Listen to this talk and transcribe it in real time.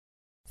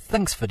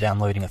Thanks for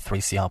downloading a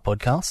 3CR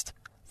podcast.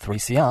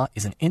 3CR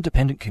is an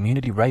independent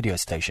community radio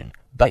station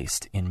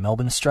based in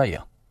Melbourne,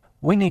 Australia.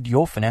 We need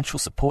your financial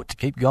support to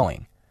keep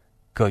going.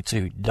 Go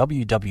to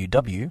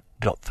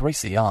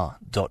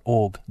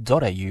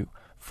www.3cr.org.au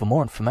for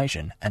more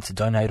information and to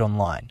donate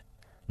online.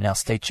 Now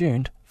stay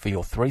tuned for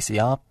your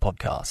 3CR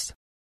podcast.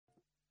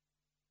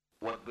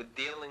 What we're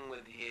dealing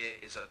with here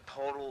is a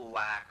total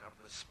lack of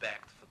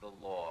respect for the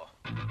law.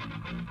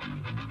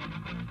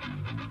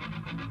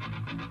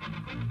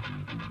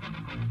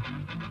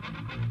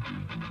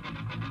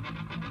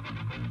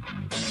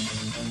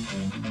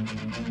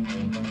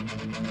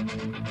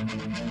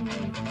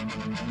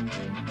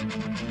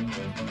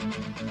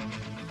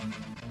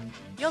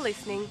 You're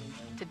listening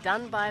to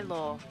Done by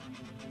Law,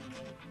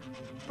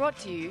 brought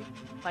to you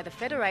by the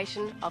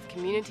Federation of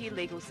Community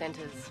Legal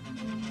Centres.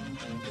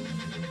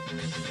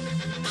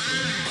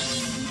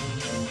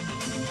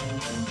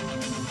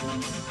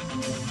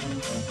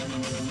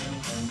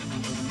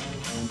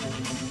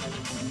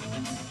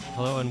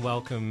 Hello and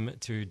welcome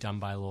to Done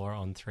by Law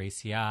on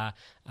 3CR.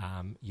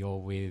 You're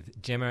with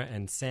Gemma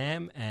and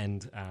Sam,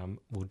 and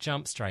we'll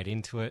jump straight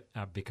into it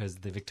because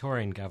the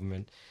Victorian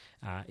government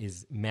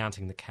is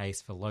mounting the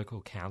case for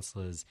local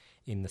councillors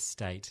in the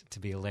state to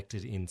be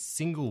elected in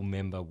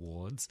single-member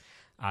wards,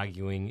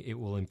 arguing it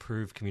will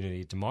improve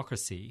community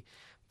democracy.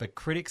 But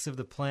critics of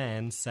the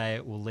plan say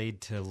it will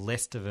lead to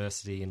less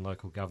diversity in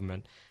local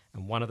government.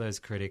 And one of those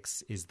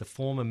critics is the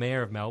former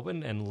Mayor of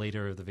Melbourne and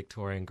leader of the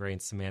Victorian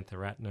Greens, Samantha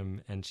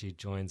Ratnam, and she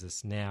joins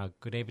us now.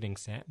 Good evening,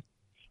 Sam.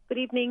 Good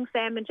evening,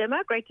 Sam and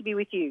Gemma. Great to be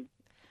with you.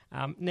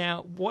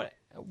 Now, what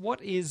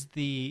is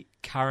the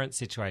current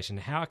situation?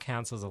 How are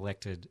councils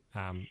elected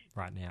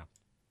right now?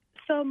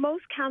 So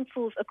most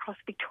councils across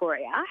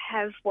Victoria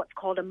have what's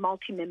called a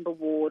multi-member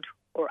ward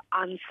or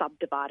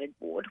unsubdivided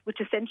ward,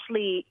 which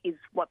essentially is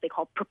what they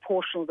call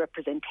proportional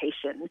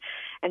representation.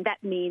 And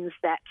that means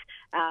that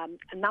a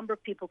number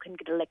of people can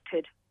get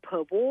elected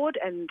per ward.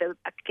 And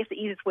I guess the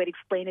easiest way to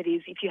explain it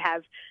is if you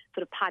have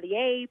sort of Party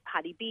A,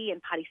 Party B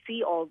and Party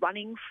C all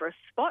running for a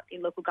spot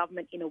in local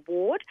government in a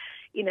ward,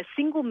 in a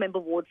single-member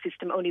ward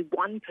system, only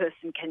one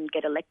person can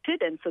get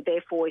elected. And so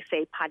therefore,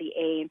 say Party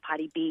A and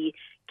Party B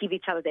give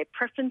each other their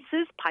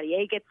preferences. Party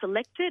A gets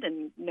elected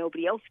and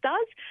nobody else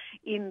does.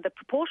 In the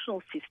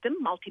proportional system,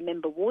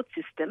 multi-member ward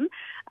system,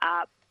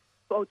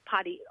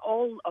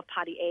 all of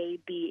Party A,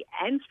 B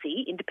and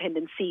C,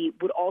 Independent C,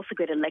 would also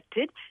get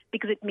elected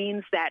because it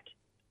means that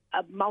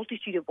a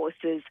multitude of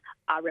voices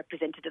are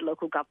represented at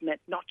local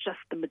government, not just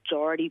the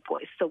majority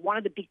voice. So one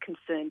of the big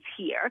concerns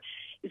here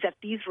is that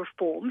these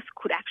reforms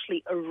could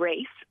actually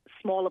erase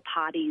smaller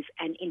parties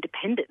and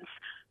independents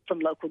from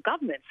local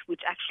governments,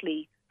 which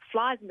actually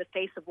flies in the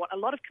face of what a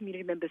lot of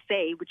community members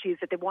say, which is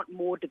that they want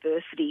more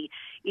diversity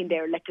in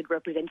their elected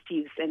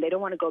representatives and they don't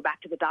want to go back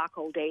to the dark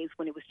old days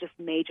when it was just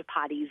major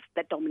parties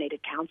that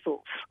dominated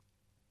councils.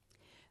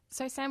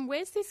 So, Sam,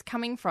 where's this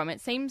coming from?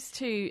 It seems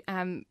to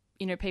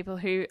people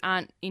who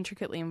aren't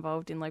intricately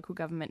involved in local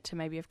government to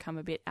maybe have come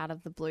a bit out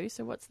of the blue.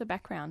 So what's the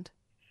background?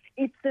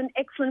 It's an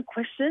excellent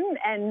question,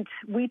 and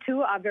we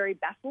too are very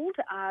baffled.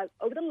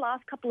 Over the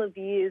last couple of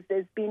years,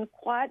 there's been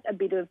quite a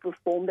bit of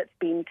reform that's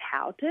been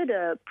touted.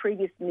 A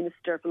previous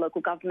Minister for Local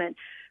Government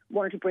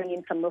wanted to bring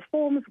in some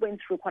reforms, went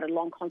through quite a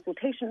long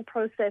consultation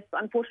process.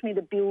 Unfortunately,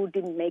 the bill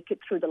didn't make it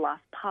through the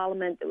last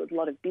Parliament. There was a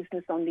lot of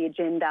business on the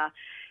agenda.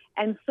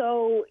 And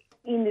so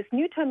in this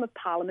new term of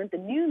Parliament, the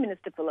new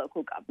Minister for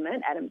Local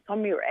Government, Adam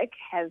Somyurek,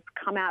 has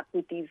come out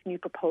with these new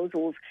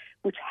proposals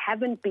which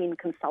haven't been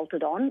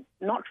consulted on,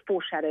 not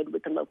foreshadowed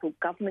with the local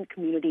government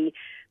community.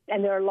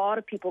 And there are a lot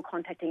of people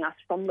contacting us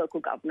from local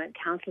government,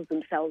 councils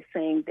themselves,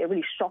 saying they're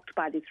really shocked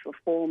by this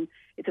reform.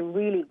 It's a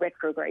really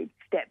retrograde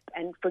step.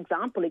 And, for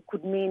example, it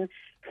could mean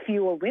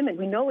fewer women.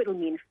 We know it'll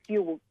mean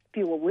fewer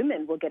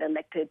women will get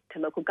elected to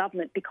local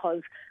government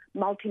because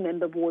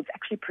multi-member wards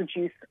actually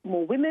produce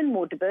more women,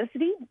 more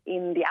diversity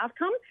in the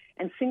outcome,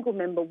 and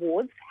single-member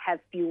wards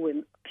have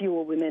fewer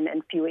women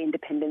and fewer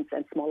independents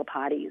and smaller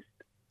parties.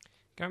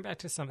 Going back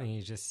to something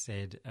you just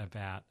said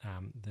about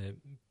the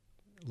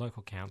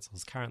local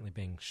councils currently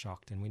being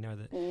shocked, and we know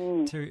that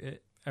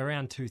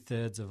around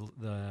two-thirds of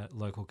the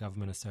local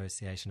government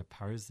association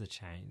oppose the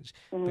change,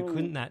 but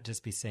couldn't that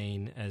just be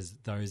seen as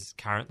those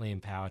currently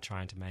in power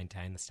trying to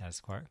maintain the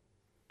status quo?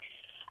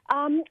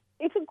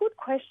 It's a good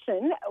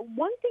question.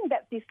 One thing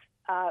that this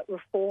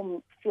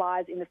reform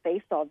flies in the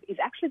face of is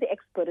actually the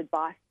expert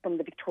advice from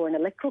the Victorian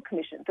Electoral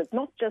Commission. So it's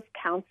not just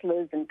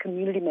councillors and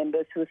community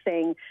members who are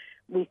saying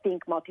we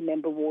think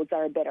multi-member wards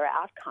are a better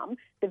outcome.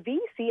 The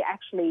VEC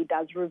actually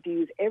does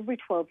reviews every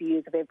 12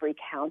 years of every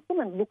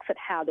council and looks at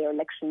how their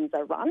elections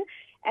are run.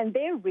 And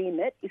their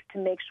remit is to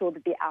make sure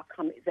that the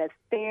outcome is as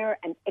fair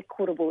and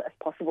equitable as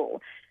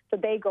possible. So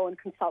they go and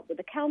consult with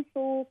the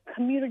council,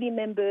 community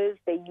members,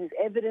 they use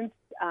evidence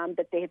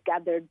that they have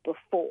gathered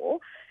before,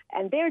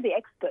 and they're the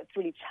experts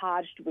really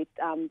charged with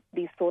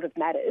these sort of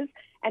matters.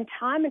 And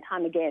time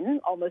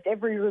again, almost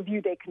every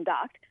review they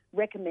conduct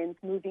recommends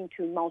moving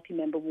to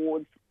multi-member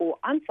wards or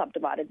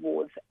unsubdivided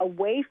wards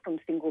away from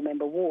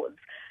single-member wards.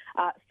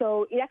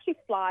 So it actually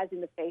flies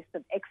in the face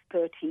of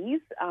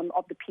expertise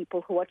of the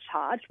people who are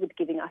charged with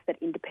giving us that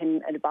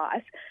independent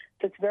advice.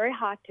 So it's very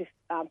hard to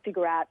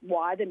figure out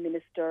why the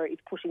minister is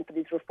pushing for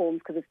these reforms,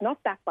 because it's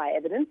not backed by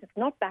evidence, it's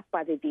not backed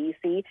by the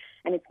DEC,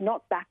 and it's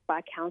not backed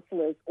by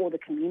councillors or the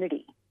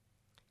community.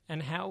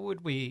 And how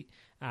would we?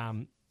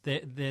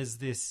 There's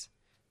this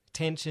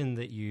tension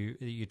that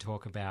you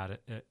talk about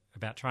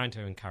trying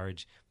to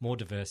encourage more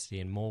diversity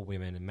and more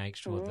women and make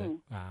sure that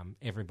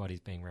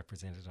everybody's being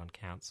represented on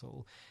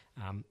council.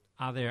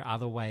 Are there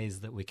other ways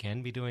that we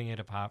can be doing it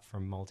apart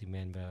from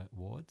multi-member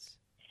wards?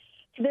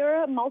 So there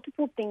are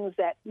multiple things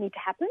that need to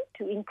happen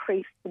to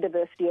increase the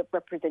diversity of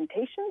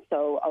representation,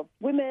 so of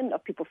women,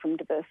 of people from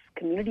diverse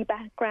community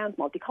backgrounds,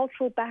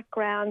 multicultural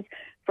backgrounds,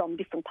 from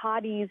different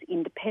parties,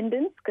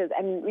 independents.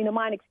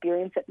 My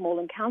experience at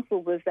Moreland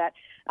Council was that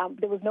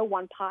there was no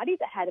one party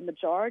that had a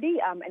majority,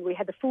 and we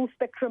had the full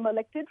spectrum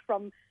elected,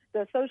 from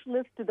the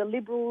Socialists to the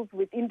Liberals,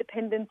 with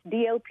independents,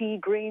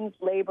 DLP, Greens,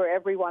 Labor,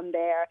 everyone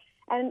there.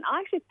 And I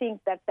actually think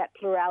that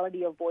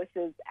plurality of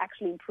voices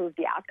actually improved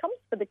the outcomes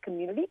for the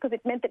community, because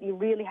it meant that you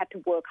really had to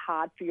work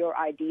hard for your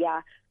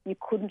idea. You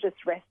couldn't just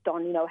rest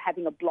on,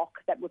 having a bloc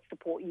that would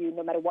support you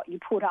no matter what you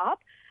put up.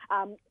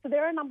 So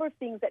there are a number of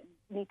things that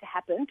need to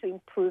happen to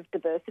improve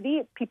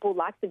diversity. People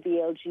like the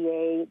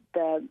VLGA,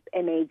 the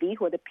MAB,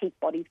 who are the peak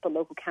bodies for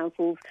local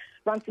councils,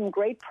 run some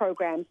great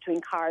programs to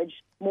encourage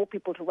more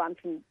people to run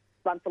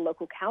for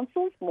local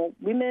councils, more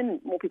women,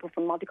 more people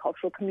from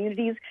multicultural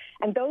communities,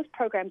 and those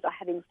programs are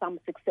having some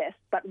success.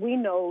 But we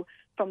know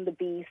from the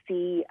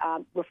BEC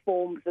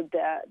reforms,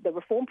 the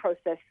reform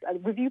process,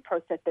 review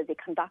process that they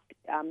conduct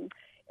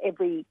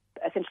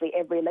essentially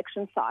every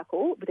election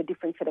cycle with a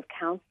different set of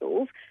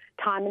councils,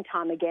 time and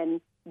time again,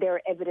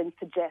 their evidence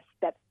suggests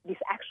that this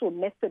actual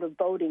method of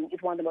voting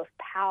is one of the most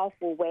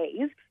powerful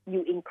ways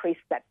you increase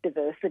that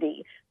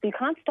diversity. So you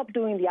can't stop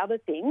doing the other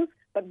things,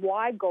 but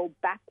why go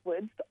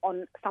backwards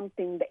on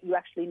something that you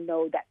actually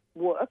know that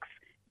works?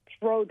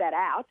 Throw that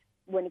out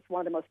when it's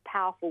one of the most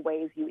powerful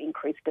ways you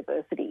increase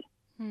diversity.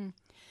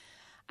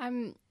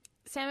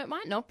 Sam, it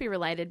might not be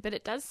related, but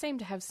it does seem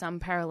to have some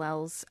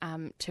parallels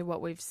to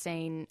what we've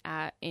seen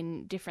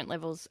in different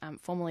levels,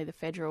 formerly the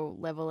federal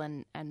level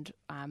and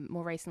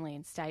more recently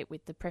in state,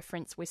 with the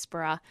preference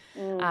whisperer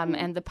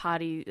and the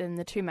party and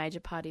the two major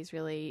parties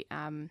really,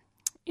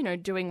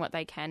 doing what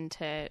they can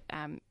to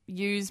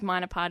use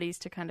minor parties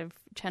to kind of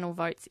channel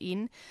votes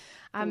in.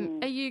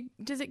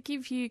 Does it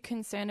give you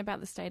concern about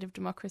the state of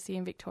democracy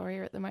in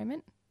Victoria at the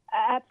moment?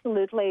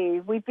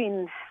 Absolutely. We've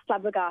been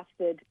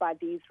flabbergasted by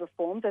these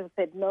reforms. As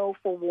I said, no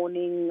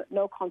forewarning,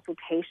 no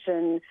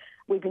consultation.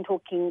 We've been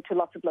talking to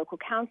lots of local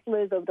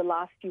councillors over the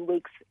last few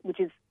weeks, which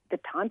is the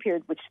time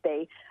period which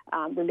they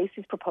release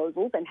these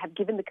proposals, and have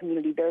given the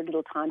community very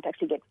little time to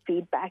actually get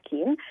feedback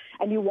in.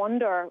 And you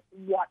wonder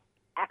what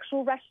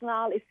actual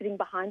rationale is sitting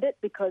behind it,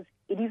 because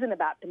it isn't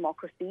about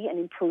democracy and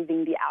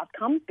improving the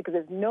outcomes, because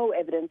there's no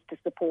evidence to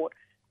support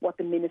what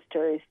the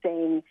minister is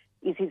saying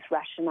is his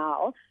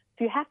rationale.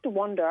 So you have to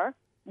wonder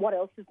what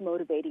else is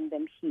motivating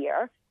them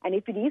here. And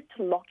if it is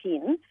to lock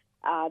in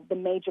the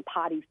major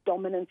parties'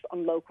 dominance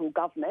on local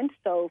government,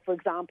 so, for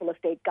example, a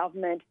state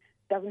government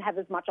doesn't have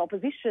as much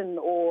opposition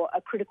or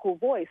a critical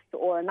voice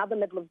or another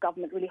level of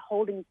government really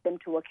holding them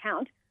to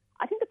account,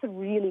 I think that's a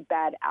really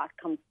bad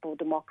outcome for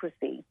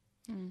democracy.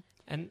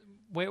 And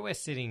where we're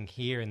sitting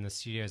here in the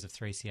studios of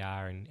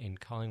 3CR in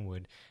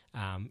Collingwood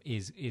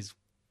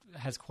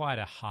has quite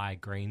a high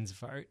Greens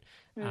vote.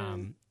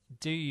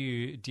 Do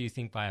you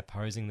think by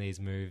opposing these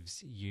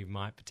moves you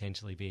might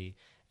potentially be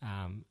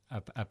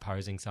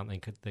opposing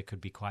something that could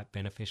be quite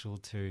beneficial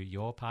to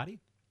your party?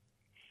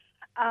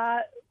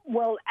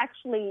 Well,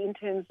 actually, in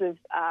terms of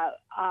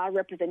our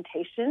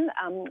representation,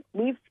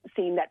 we've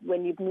seen that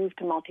when you've moved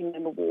to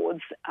multi-member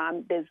wards,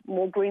 there's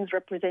more Greens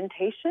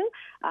representation,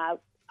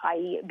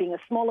 i.e. being a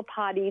smaller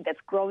party that's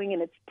growing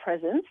in its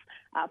presence.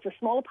 For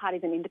smaller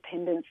parties and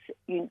independents,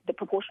 the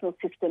proportional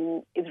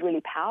system is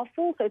really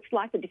powerful. So it's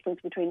like the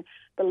difference between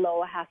the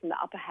lower house and the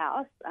upper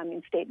house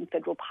in state and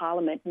federal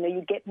parliament.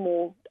 You get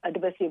more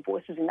diversity of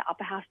voices in the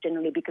upper house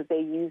generally because they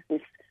use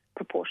this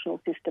proportional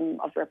system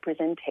of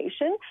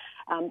representation.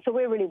 So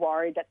we're really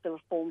worried that the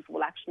reforms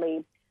will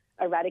actually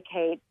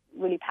eradicate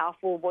really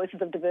powerful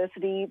voices of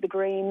diversity, the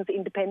Greens,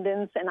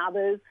 independents and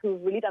others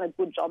who've really done a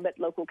good job at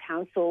local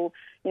council.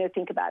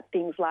 Think about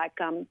things like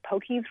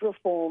pokies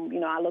reform.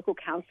 Our local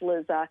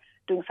councillors are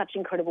doing such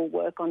incredible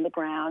work on the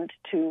ground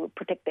to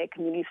protect their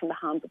communities from the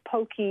harms of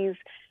pokies.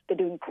 They're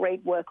doing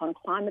great work on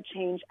climate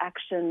change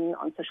action,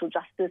 on social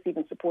justice,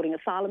 even supporting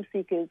asylum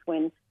seekers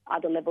when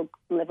other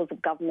levels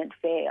of government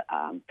fail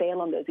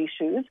on those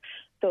issues.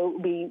 So it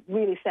would be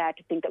really sad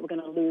to think that we're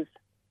going to lose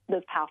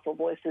those powerful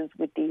voices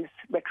with these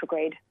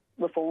retrograde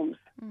reforms.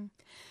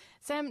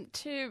 Sam,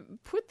 to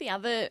put the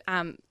other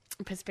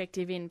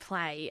perspective in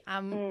play,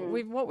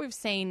 what we've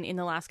seen in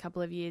the last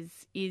couple of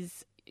years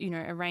is,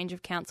 a range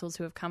of councils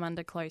who have come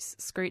under close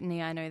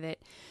scrutiny. I know that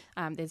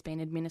there's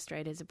been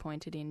administrators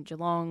appointed in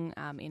Geelong,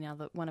 in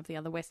one of the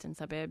other Western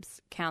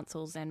Suburbs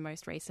councils, and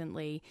most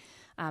recently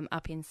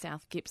up in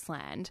South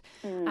Gippsland.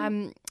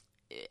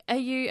 Are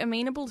you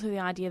amenable to the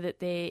idea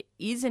that there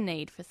is a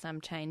need for some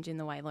change in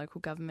the way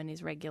local government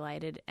is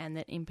regulated, and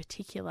that in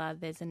particular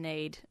there's a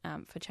need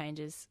for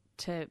changes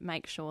to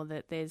make sure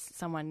that there's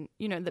someone,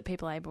 that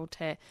people are able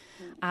to,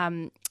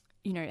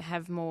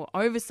 have more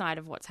oversight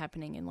of what's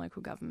happening in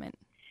local government?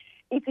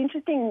 It's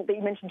interesting that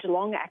you mentioned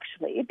Geelong,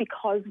 actually,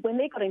 because when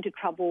they got into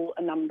trouble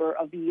a number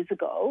of years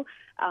ago,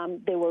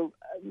 there was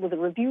a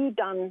review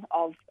done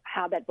of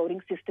how that voting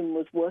system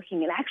was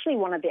working, and actually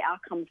one of the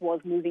outcomes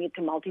was moving it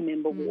to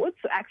multi-member wards.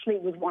 So actually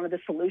it was one of the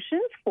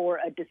solutions for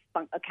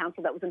a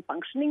council that wasn't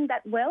functioning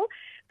that well.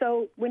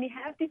 So when you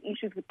have these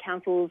issues with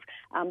councils,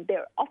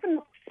 they're often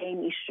not the same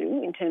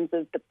issue in terms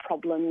of the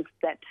problems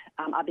that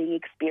are being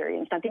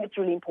experienced. I think it's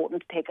really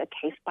important to take a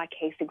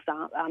case-by-case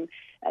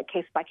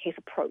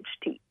approach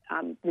to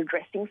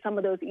redressing some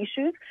of those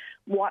issues.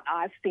 What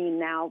I've seen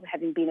now,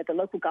 having been at the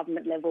local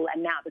government level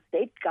and now the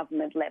state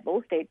government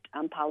level, state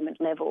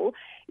parliament level,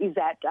 is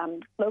that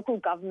local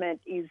government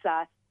is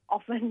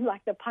often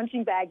like the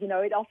punching bag.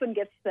 It often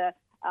gets a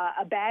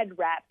bad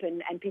rap,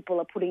 and people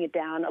are putting it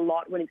down a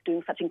lot when it's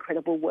doing such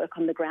incredible work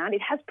on the ground.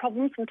 It has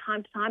problems from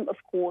time to time, of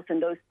course,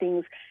 and those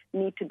things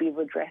need to be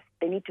redressed.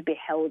 They need to be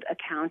held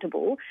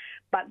accountable.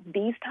 But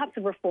these types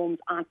of reforms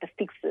aren't the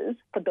fixes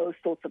for those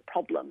sorts of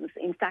problems.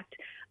 In fact,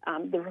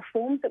 the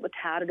reforms that were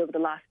touted over the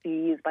last few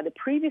years by the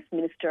previous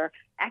minister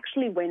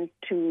actually went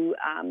to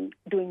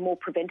doing more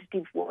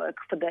preventative work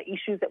for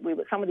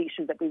some of the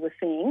issues that we were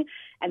seeing.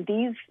 And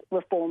these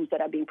reforms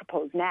that are being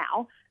proposed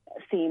now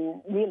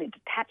seem really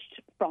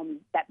detached from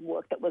that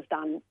work that was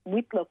done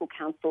with local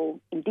council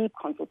in deep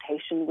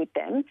consultation with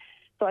them.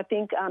 So I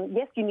think,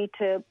 yes, you need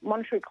to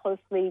monitor it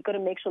closely. You've got to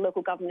make sure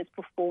local government is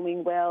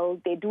performing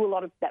well. They do a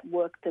lot of that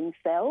work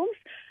themselves,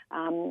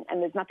 and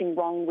there's nothing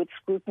wrong with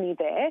scrutiny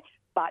there,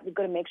 but you've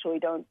got to make sure you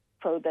don't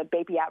throw the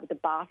baby out with the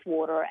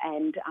bathwater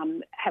and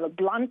have a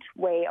blunt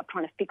way of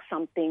trying to fix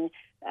something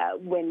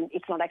when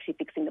it's not actually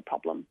fixing the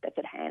problem that's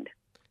at hand.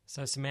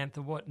 So,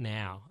 Samantha, what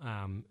now?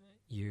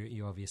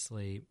 You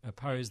obviously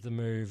oppose the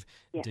move.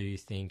 Yes. Do you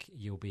think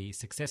you'll be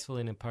successful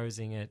in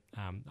opposing it?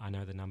 I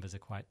know the numbers are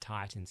quite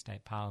tight in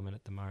state parliament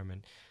at the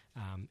moment.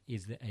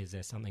 Is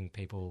there something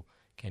people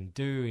can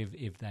do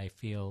if they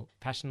feel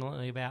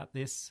passionately about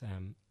this?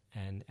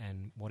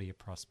 And what are your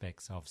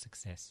prospects of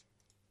success?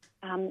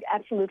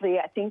 Absolutely.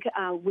 I think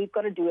we've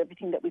got to do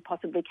everything that we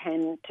possibly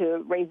can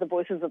to raise the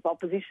voices of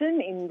opposition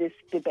in this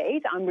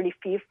debate. I'm really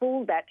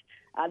fearful that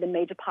the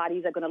major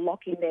parties are going to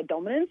lock in their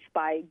dominance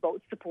by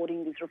votes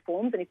supporting these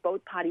reforms. And if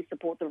both parties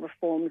support the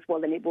reforms,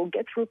 well, then it will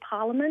get through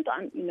Parliament,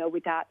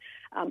 without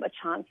a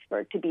chance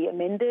for it to be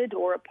amended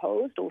or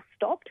opposed or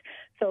stopped.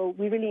 So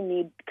we really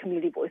need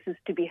community voices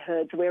to be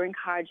heard. So we're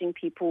encouraging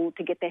people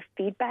to get their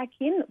feedback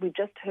in. We've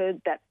just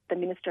heard that the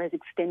Minister has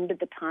extended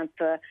the time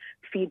for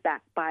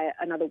feedback by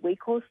another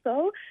week or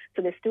so.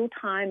 So there's still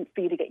time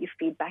for you to get your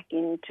feedback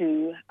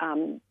into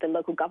the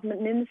local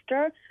government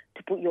minister,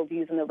 to put your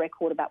views on the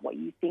record about what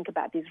you think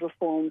about these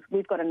reforms.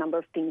 We've got a number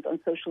of things on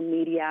social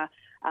media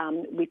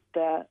with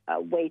the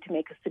way to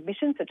make a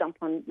submission. So jump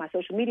on my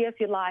social media if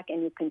you like,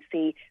 and you can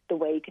see the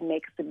way you can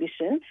make a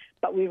submission.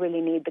 But we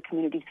really need the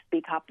community to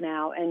speak up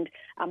now. And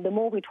the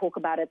more we talk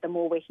about it, the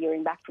more we're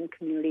hearing back from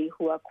community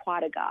who are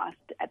quite aghast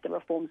at the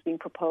reforms being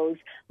proposed.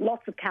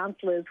 Lots of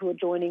councillors who are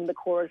joining the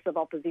chorus of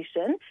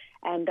opposition.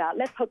 And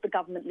let's hope the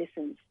government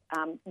listens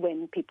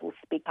when people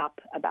speak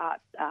up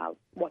about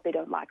what they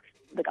don't like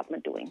the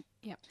government doing.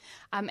 Yeah.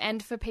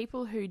 And for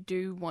people who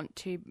do want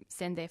to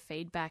send their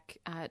feedback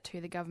to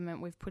the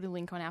government, we've put a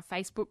link on our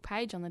Facebook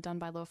page, on the Done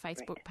by Law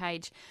Facebook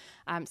page,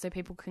 so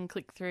people can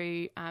click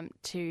through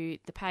to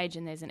the page,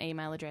 and there's an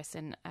email address.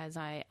 And as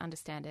I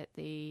understand it,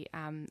 the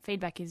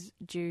feedback is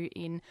due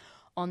in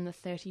on the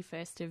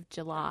 31st of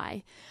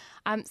July.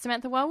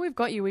 Samantha, while we've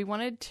got you, we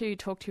wanted to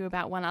talk to you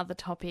about one other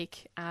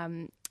topic,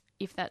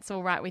 if that's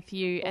all right with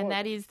you, and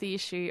that is the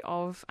issue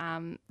of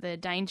the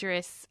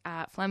dangerous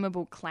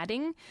flammable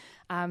cladding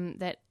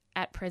that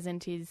at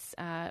present is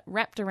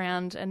wrapped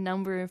around a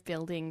number of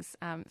buildings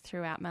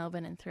throughout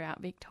Melbourne and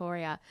throughout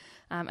Victoria.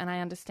 And I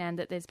understand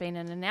that there's been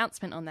an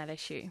announcement on that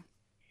issue.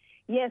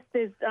 Yes,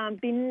 there's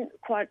been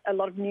quite a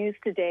lot of news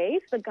today.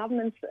 So the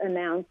government's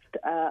announced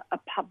a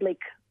public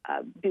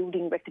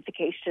building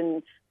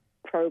rectification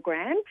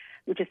program,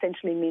 which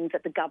essentially means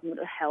that the government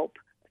will help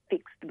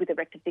fix with the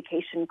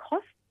rectification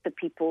costs for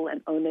people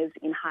and owners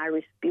in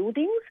high-risk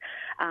buildings.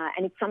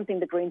 And it's something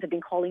the Greens have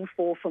been calling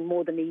for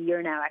more than a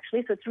year now,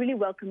 actually. So it's really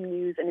welcome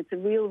news, and it's a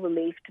real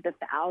relief to the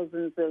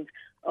thousands of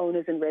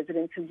owners and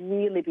residents who've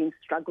really been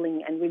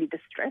struggling and really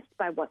distressed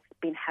by what's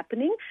been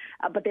happening.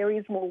 But there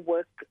is more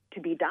work to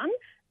be done.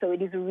 So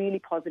it is a really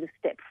positive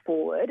step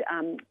forward.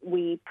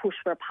 We pushed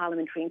for a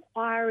parliamentary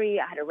inquiry.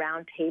 I had a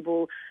round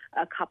table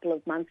a couple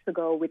of months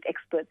ago with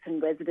experts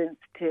and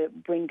residents to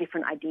bring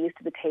different ideas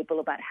to the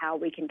table about how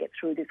we can get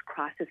through this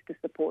crisis to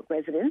support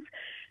residents.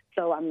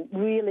 So I'm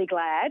really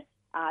glad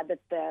that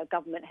the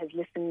government has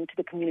listened to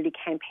the community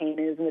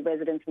campaigners and the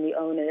residents and the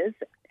owners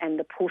and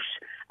the push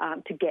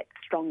to get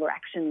stronger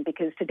action,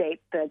 because to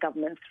date the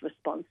government's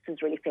response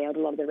has really failed a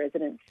lot of the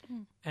residents.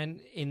 And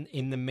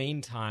in the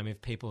meantime,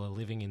 if people are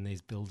living in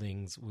these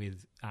buildings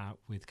with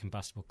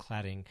combustible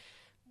cladding,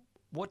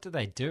 what do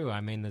they do? I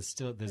mean, there's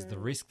the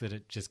risk that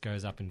it just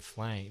goes up in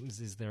flames.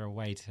 Is there a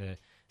way to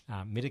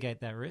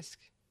mitigate that risk?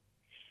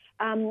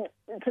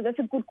 So that's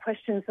a good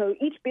question. So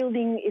each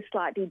building is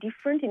slightly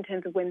different in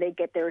terms of when they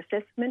get their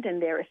assessment,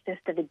 and they're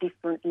assessed at a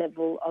different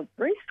level of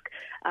risk.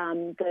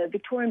 The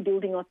Victorian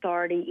Building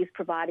Authority is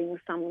providing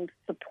some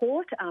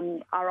support.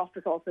 Our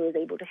office also is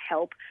able to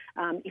help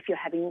if you're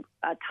having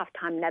a tough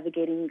time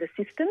navigating the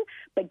system,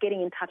 but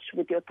getting in touch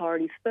with the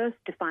authorities first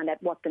to find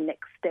out what the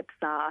next steps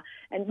are.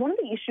 And one of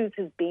the issues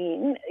has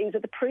been is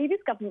that the previous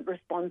government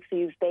response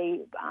is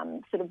they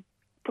sort of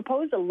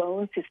proposed a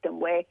loan system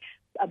where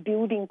a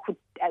building could,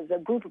 as a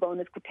group of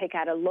owners, could take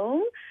out a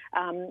loan,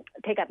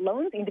 take out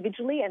loans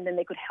individually, and then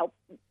they could help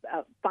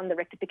fund the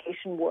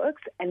rectification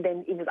works. And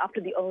then it was up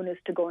to the owners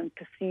to go and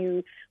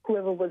pursue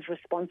whoever was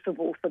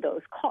responsible for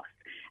those costs.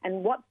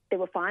 And what they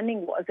were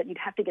finding was that you'd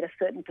have to get a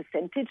certain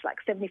percentage, like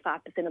 75%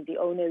 of the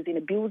owners in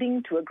a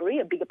building to agree,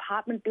 a big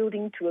apartment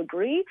building to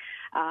agree.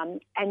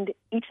 And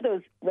each of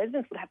those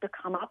residents would have to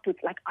come up with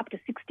like up to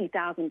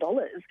 $60,000.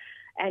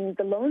 And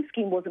the loan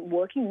scheme wasn't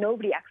working.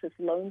 Nobody accessed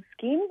the loan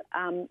scheme.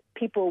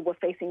 People were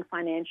facing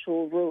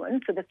financial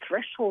ruin. So the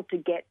threshold to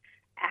get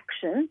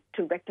action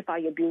to rectify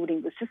your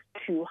building was just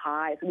too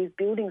high. So these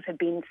buildings have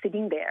been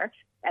sitting there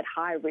at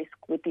high risk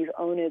with these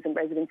owners and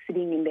residents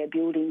sitting in their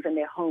buildings and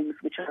their homes,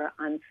 which are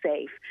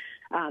unsafe.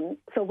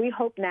 So we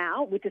hope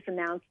now with this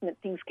announcement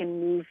things can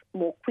move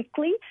more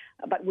quickly,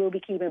 but we'll be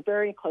keeping a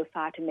very close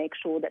eye to make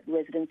sure that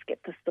residents get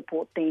the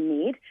support they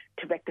need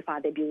to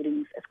rectify their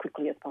buildings as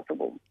quickly as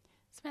possible.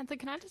 Samantha,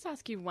 can I just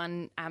ask you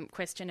one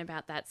question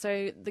about that?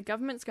 So the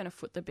government's going to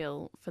foot the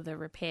bill for the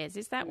repairs.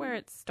 Is that where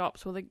it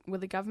stops? Will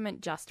the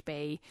government just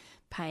be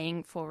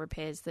paying for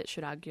repairs that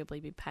should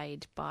arguably be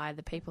paid by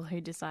the people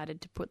who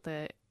decided to put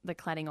the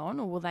cladding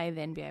on, or will they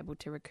then be able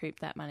to recoup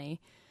that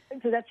money?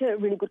 So that's a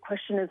really good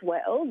question as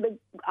well.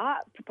 Our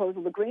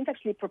proposal, the Greens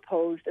actually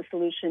proposed a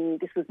solution.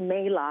 This was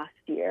May last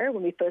year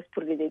when we first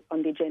put it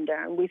on the agenda,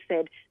 and we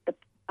said the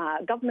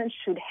government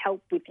should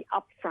help with the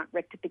upfront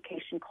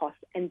rectification costs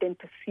and then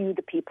pursue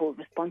the people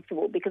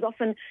responsible, because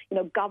often,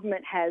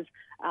 government has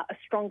a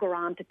stronger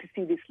arm to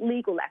pursue this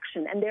legal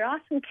action. And there are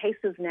some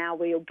cases now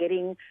where you're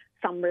getting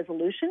some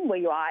resolution where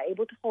you are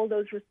able to hold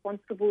those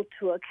responsible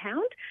to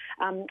account.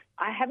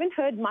 I haven't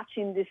heard much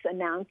in this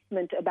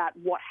announcement about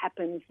what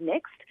happens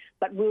next,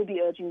 but we'll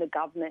be urging the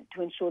government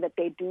to ensure that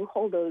they do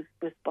hold those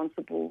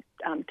responsible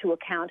to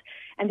account.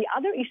 And the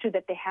other issue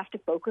that they have to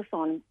focus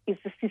on is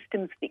the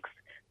systems fix.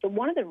 So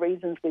one of the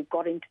reasons we've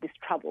got into this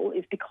trouble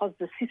is because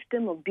the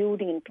system of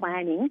building and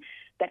planning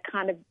that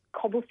kind of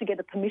cobbles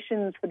together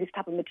permissions for this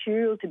type of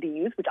material to be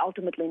used, which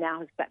ultimately now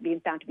has been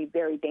found to be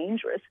very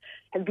dangerous,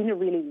 has been a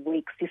really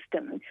weak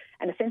system.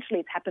 And essentially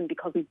it's happened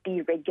because we've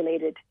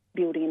deregulated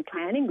building and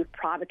planning. We've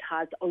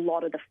privatised a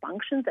lot of the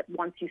functions that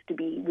once used to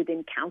be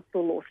within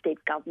council or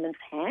state government's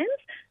hands,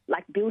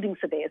 like building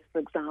surveyors, for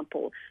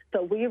example.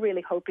 So we're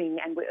really hoping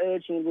and we're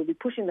urging, we'll be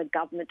pushing the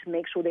government to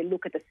make sure they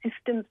look at the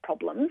systems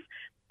problems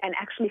and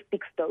actually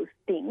fix those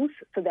things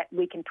so that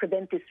we can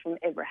prevent this from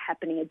ever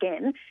happening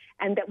again,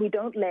 and that we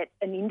don't let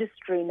an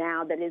industry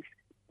now that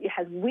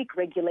has weak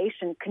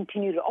regulation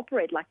continue to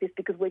operate like this,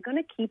 because we're going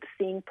to keep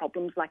seeing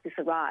problems like this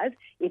arise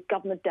if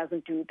government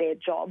doesn't do their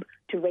job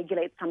to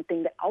regulate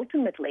something that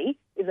ultimately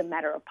is a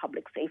matter of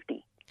public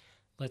safety.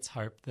 Let's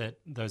hope that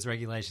those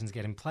regulations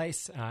get in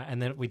place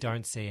and that we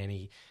don't see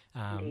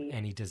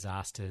any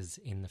disasters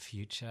in the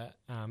future.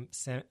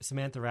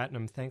 Samantha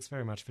Ratnam, thanks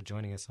very much for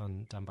joining us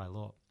on Done by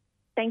Law.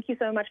 Thank you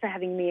so much for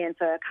having me and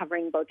for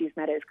covering both these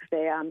matters, because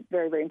they are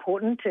very, very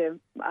important to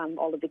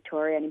all of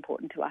Victoria and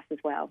important to us as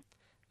well.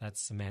 That's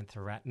Samantha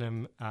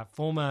Ratnam,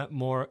 former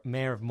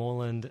Mayor of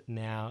Moreland,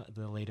 now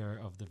the leader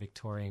of the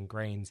Victorian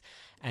Greens.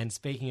 And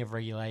speaking of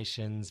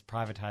regulations,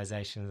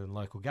 privatisation and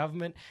local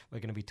government, we're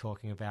going to be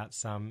talking about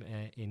some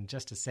in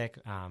just a sec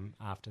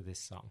after this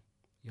song.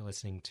 You're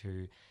listening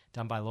to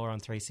Done by Law on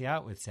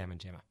 3CR with Sam and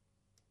Gemma.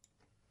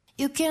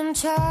 You can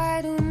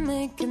try to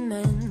make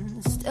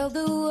amends, tell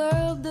the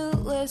world that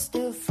we're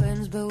still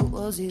friends, but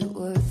was it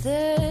worth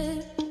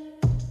it?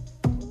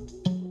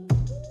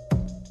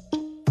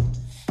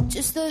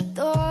 Just the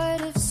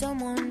thought of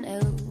someone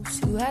else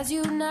who has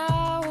you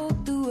now all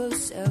to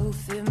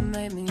herself, it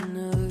made me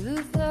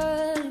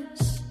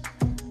nervous.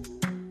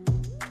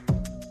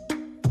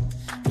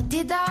 But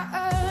did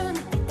I earn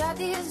it? Did I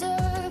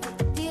deserve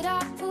it? Did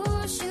I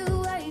push you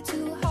way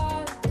too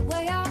hard? The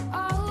way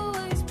I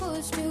always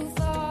push too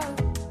far,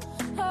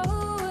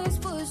 always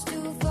push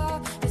too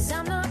far. 'Cause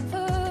I'm not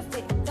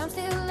perfect, I'm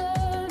still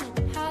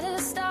learning how to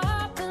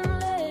stop and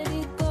let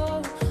it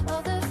go.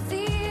 All the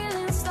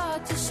feelings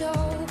start to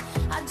show.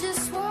 I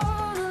just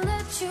wanna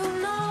let you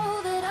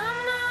know that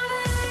I'm not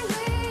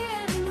angry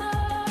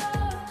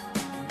anymore.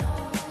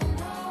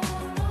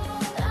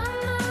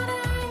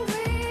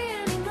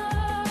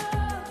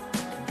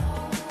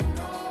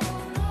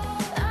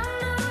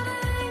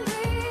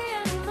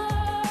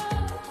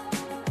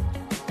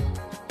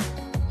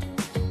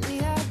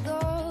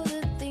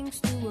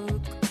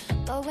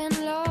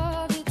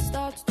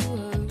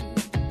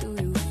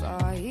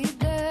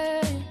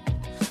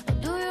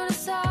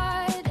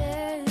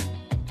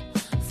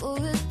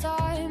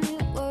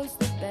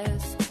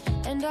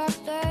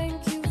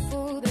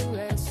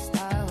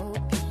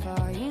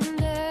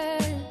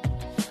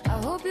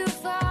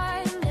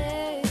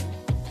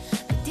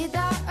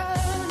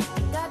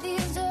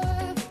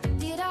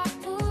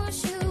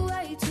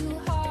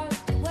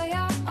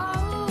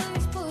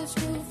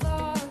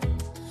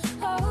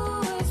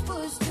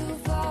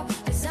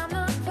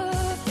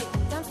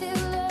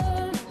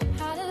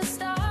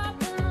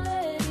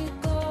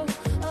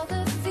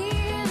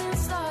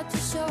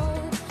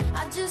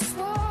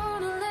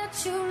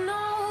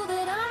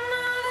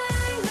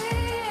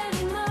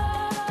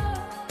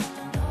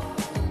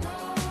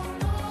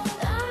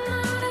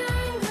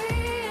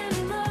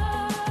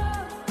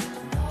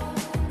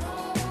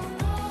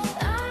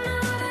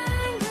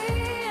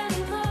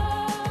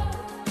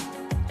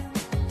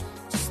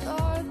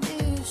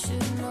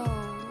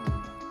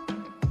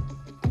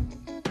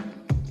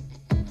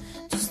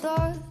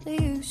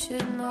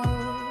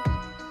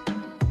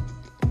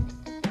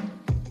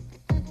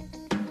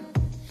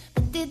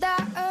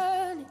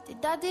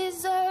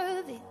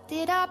 deserve it?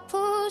 Did I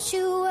push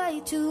you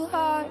way too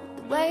hard?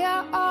 The way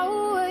I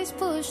always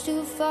push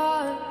too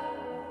far.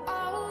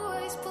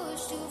 Always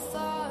push too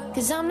far.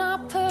 'Cause I'm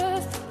not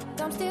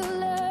perfect, I'm still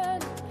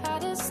learning how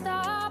to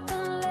stop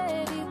and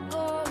let it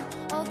go.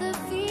 All the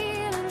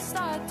feelings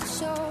start to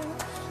show.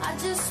 I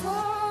just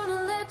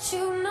wanna let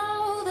you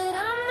know that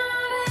I'm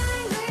not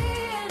angry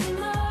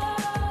anymore.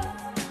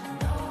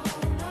 No,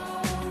 no, no.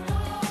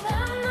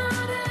 I'm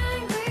not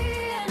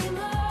angry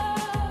anymore.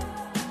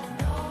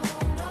 No,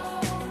 no, no.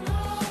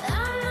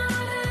 I'm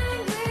not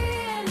angry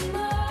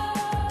anymore.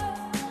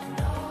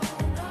 No, no,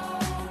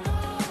 no.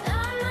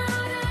 I'm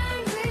not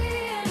angry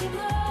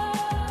anymore.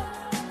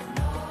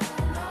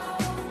 No,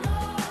 no, no.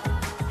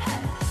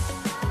 Hey.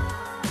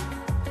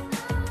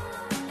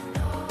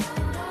 No,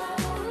 no,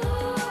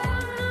 no.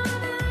 I'm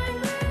not angry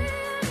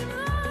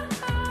anymore. No,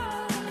 no,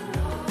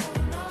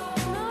 no.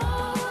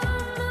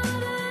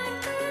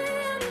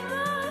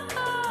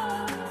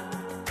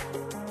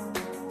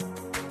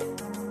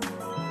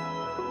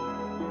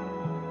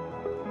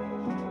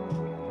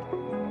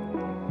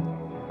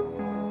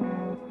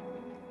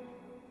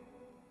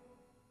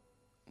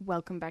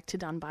 Welcome back to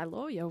Done by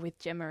Law. You're with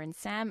Gemma and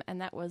Sam, and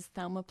that was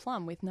Thelma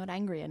Plum with Not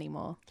Angry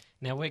Anymore.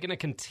 Now, we're going to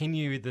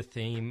continue the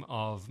theme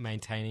of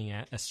maintaining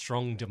a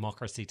strong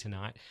democracy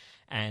tonight.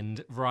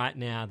 And right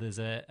now, there's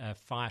a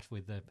fight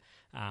with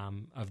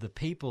of the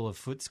people of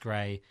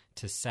Footscray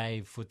to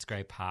save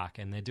Footscray Park.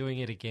 And they're doing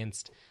it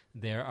against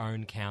their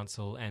own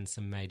council and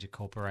some major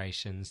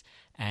corporations.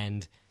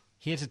 And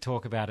here to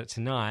talk about it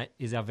tonight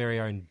is our very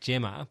own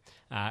Gemma,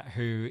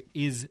 who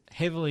is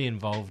heavily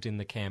involved in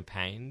the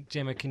campaign.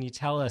 Gemma, can you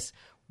tell us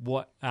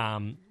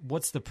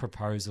what's the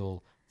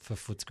proposal for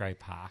Footscray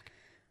Park?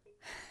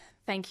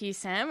 Thank you,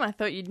 Sam. I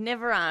thought you'd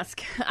never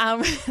ask.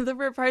 The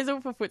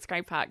proposal for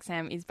Footscray Park,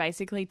 Sam, is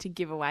basically to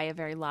give away a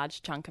very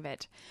large chunk of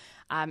it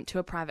to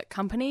a private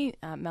company,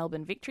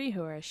 Melbourne Victory,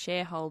 who are a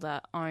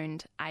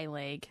shareholder-owned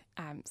A-League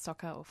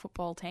soccer or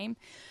football team.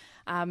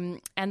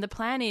 And the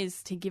plan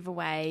is to give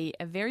away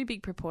a very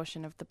big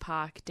proportion of the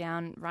park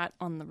down right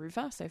on the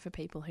river. So for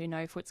people who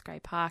know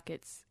Footscray Park,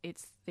 it's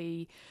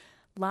the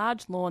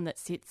large lawn that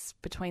sits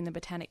between the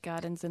Botanic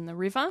Gardens and the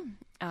river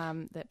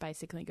that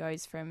basically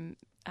goes from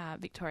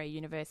Victoria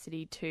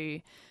University to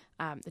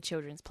the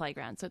children's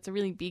playground. So it's a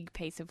really big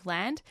piece of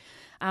land.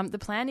 The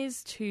plan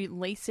is to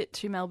lease it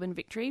to Melbourne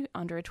Victory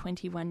under a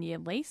 21-year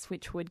lease,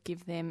 which would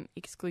give them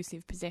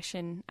exclusive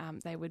possession.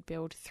 They would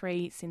build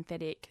 3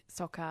 synthetic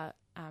soccer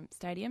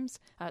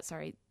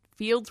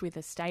fields with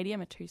a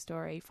stadium, a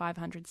 2-storey,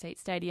 500-seat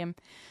stadium,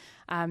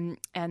 and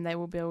they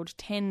will build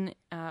 10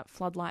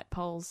 floodlight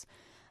poles.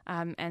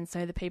 And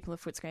so the people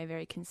of Footscray are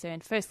very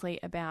concerned, firstly,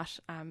 about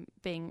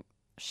being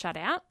shut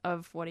out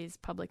of what is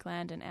public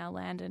land and our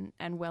land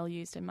and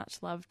well-used and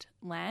much-loved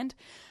land,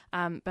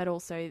 but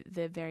also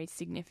the very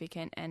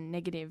significant and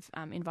negative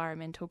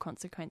environmental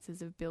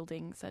consequences of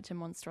building such a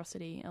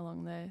monstrosity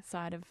along the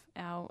side of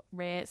our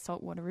rare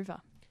saltwater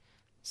river.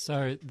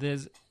 So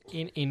there's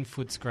in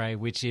Footscray,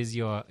 which is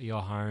your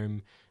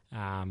home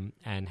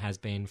and has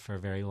been for a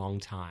very long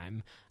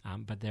time,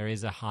 but there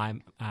is a high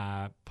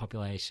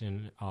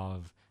population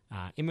of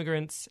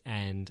immigrants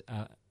and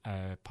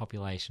a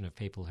population of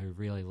people who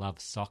really love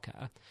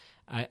soccer.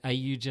 Are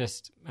you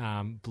just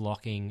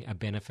blocking a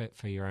benefit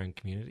for your own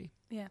community?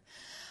 Yeah.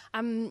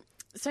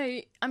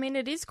 So, I mean,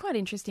 it is quite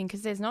interesting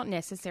because there's not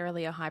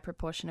necessarily a high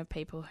proportion of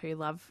people who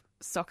love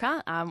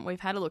soccer.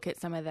 We've had a look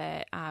at some of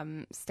the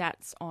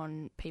stats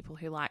on people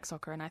who like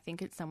soccer, and I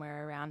think it's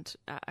somewhere around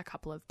a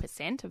couple of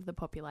 % of the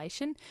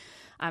population.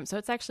 So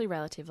it's actually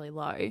relatively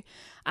low.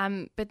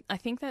 But I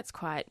think that's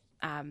quite,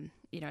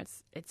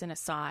 it's an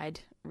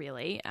aside,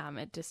 really.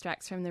 It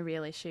distracts from the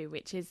real issue,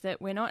 which is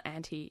that we're not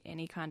anti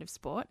any kind of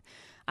sport.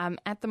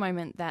 At the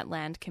moment, that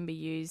land can be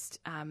used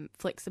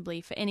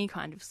flexibly for any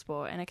kind of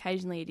sport, and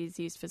occasionally it is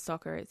used for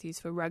soccer, it's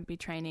used for rugby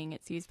training,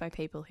 it's used by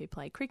people who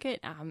play cricket,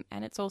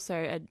 and it's also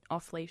an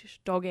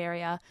off-leash dog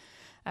area,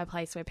 a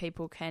place where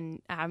people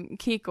can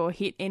kick or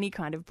hit any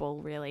kind of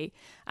ball, really.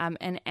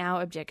 And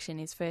our objection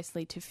is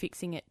firstly to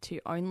fixing it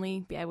to only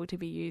be able to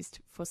be used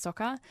for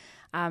soccer,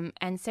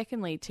 and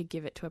secondly to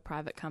give it to a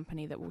private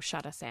company that will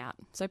shut us out.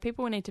 So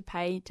people will need to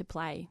pay to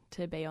play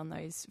to be on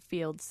those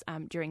fields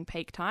during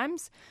peak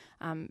times,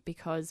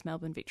 because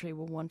Melbourne Victory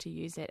will want to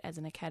use it as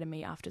an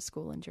academy after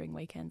school and during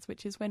weekends,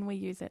 which is when we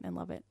use it and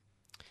love it.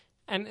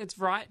 And it's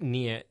right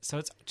near, so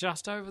it's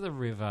just over the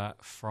river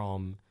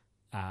from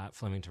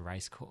Flemington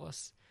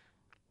Racecourse.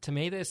 To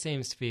me, there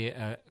seems to be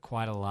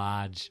quite a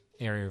large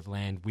area of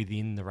land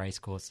within the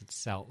racecourse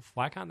itself.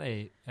 Why can't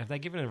they? Have they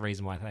given a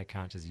reason why they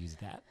can't just use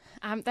that?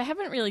 They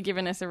haven't really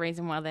given us a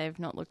reason why they've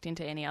not looked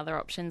into any other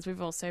options.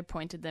 We've also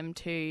pointed them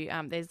to,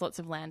 there's lots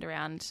of land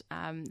around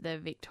the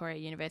Victoria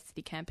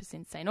University campus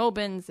in St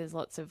Albans. There's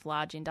lots of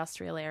large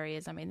industrial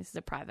areas. I mean, this is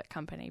a private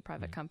company.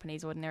 Private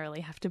companies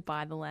ordinarily have to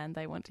buy the land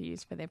they want to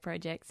use for their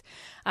projects.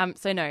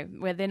 So no,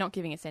 they're not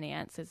giving us any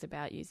answers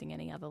about using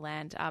any other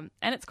land. And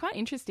it's quite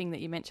interesting that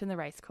you mentioned the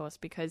racecourse,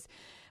 because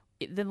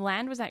the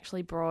land was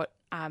actually brought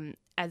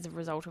as a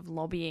result of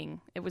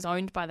lobbying. It was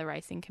owned by the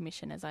Racing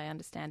Commission, as I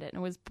understand it,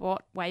 and it was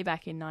bought way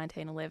back in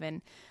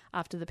 1911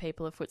 after the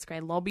people of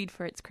Footscray lobbied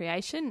for its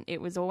creation.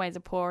 It was always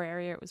a poor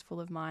area. It was full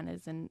of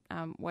miners and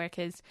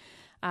workers,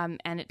 and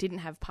it didn't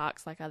have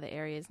parks like other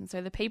areas. And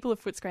so the people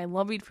of Footscray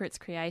lobbied for its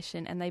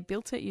creation, and they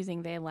built it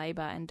using their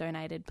labour and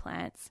donated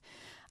plants.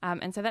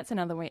 And so that's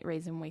another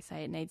reason we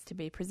say it needs to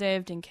be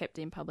preserved and kept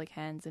in public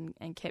hands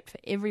and kept for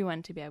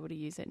everyone to be able to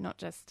use it, not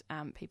just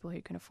people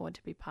who can afford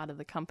to be part of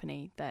the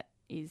company that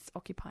is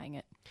occupying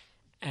it.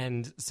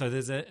 And so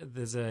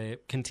there's a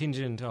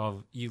contingent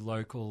of you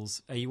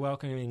locals. Are you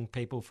welcoming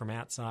people from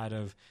outside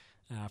of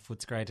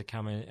Footscray to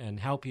come in and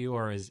help you,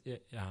 or is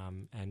it,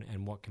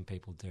 and what can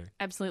people do?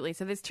 Absolutely.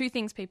 So there's two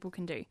things people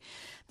can do.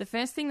 The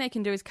first thing they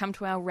can do is come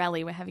to our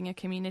rally. We're having a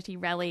community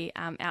rally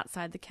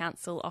outside the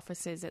council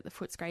offices at the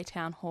Footscray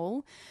Town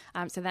Hall.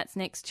 So that's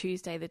next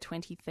Tuesday, the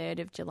 23rd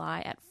of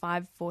July at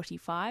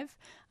 5:45.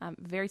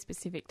 Very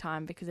specific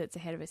time because it's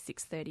ahead of a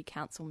 6:30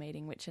 council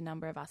meeting, which a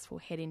number of us will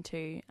head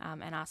into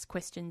and ask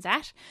questions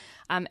at.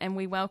 And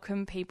we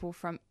welcome people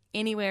from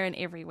anywhere and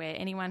everywhere,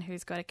 anyone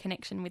who's got a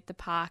connection with the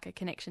park, a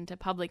connection to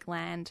public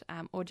land,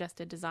 or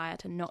just a desire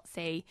to not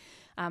see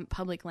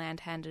public land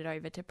handed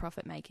over to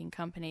profit-making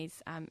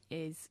companies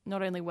is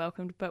not only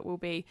welcomed but will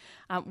be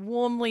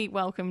warmly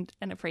welcomed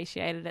and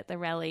appreciated at the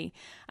rally.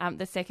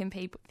 The second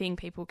thing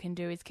people can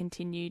do is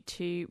continue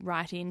to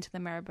write into the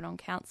Maribyrnong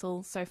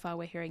Council. So far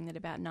we're hearing that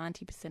about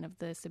 90% of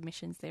the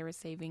submissions they're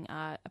receiving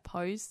are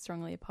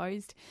strongly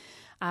opposed.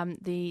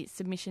 The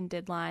submission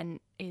deadline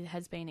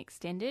has been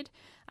extended.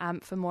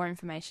 For more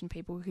information,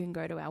 people can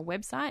go to our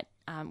website,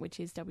 which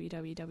is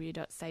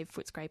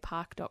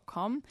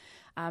www.savefootscraypark.com,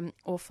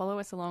 or follow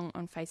us along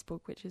on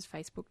Facebook, which is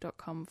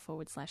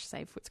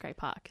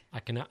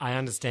facebook.com/savefootscraypark. I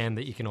understand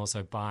that you can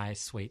also buy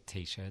sweet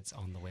T-shirts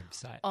on the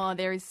website. Oh,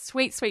 there is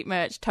sweet, sweet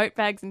merch, tote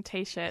bags and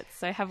T-shirts.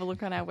 So have a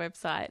look on our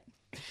website.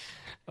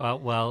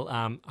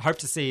 Well, hope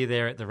to see you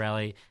there at the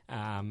rally.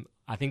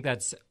 I think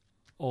that's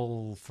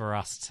all for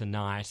us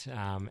tonight,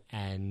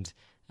 and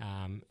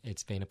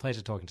it's been a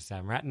pleasure talking to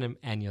Sam Ratnam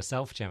and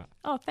yourself, Gemma.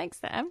 Oh, thanks,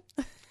 Sam.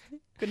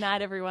 Good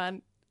night,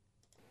 everyone.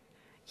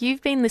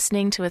 You've been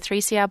listening to a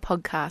 3CR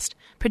podcast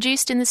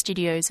produced in the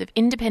studios of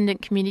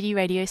independent community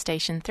radio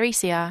station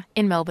 3CR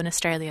in Melbourne,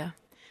 Australia.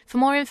 For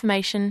more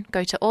information,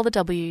 go to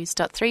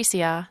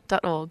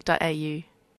allthews.3cr.org.au.